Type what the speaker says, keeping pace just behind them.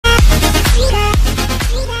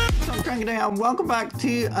G'day and welcome back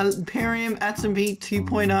to Imperium SMP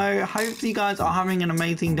 2.0. Hopefully you guys are having an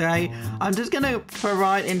amazing day. I'm just going to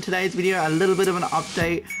provide in today's video a little bit of an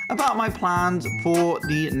update about my plans for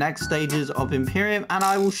the next stages of Imperium, and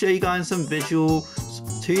I will show you guys some visuals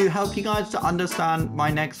to help you guys to understand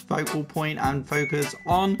my next focal point and focus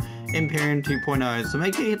on Imperium 2.0. So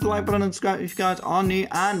make sure you hit the like button and subscribe if you guys are new,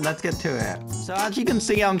 and let's get to it. So as you can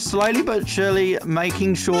see, I'm slowly but surely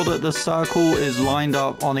making sure that the circle is lined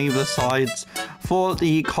up on either sides for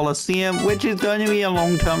the Colosseum, which is going to be a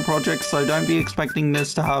long-term project, so don't be expecting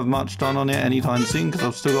this to have much done on it anytime soon, because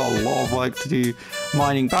I've still got a lot of work to do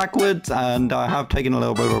mining backwards, and I have taken a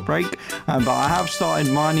little bit of a break, but I have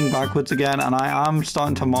started mining backwards again, and I am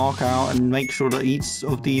starting to mark out and make sure that each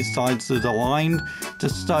of these sides is aligned,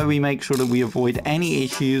 just so we make sure that we avoid any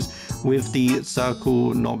issues with the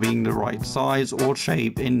circle not being the right size or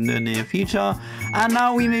shape in the near future. And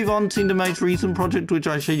now we move on to the most recent project, which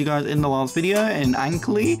I showed you guys in the last video, in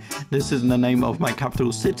Anchily. This is the name of my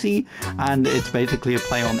capital city, and it's basically a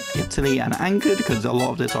play on Italy and anchored, because a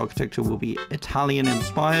lot of this architecture will be Italian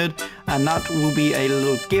inspired, and that will be a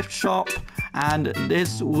little gift shop, and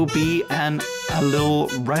this will be a little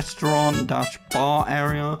restaurant dash bar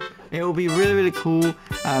area. It will be really cool.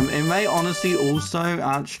 It may honestly also,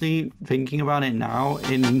 actually thinking about it now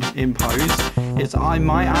in post, is I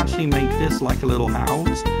might actually make this like a little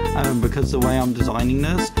house, because the way I'm designing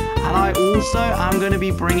this. And I also am going to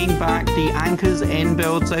be bringing back the anchors in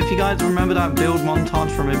build. So if you guys remember that build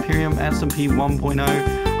montage from Imperium SMP 1.0,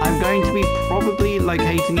 I'm going to be probably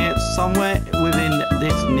locating it somewhere within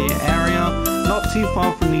this near area, not too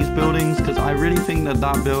far from these buildings, because I really think that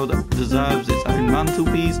that build deserves its own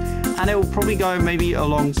mantelpiece, and it will probably go maybe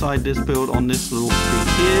alongside this build on this little street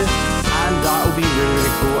here, and that will be really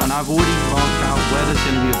cool. And I've already marked out where there's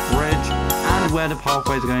going to be a bridge and where the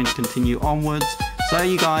pathways are going to continue onwards, so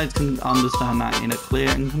you guys can understand that in a clear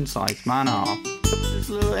and concise manner. This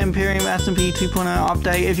little Imperium SMP 2.0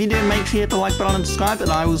 update. If you did, make sure you hit the like button and subscribe, and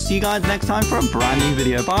I will see you guys next time for a brand new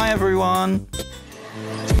video. Bye everyone!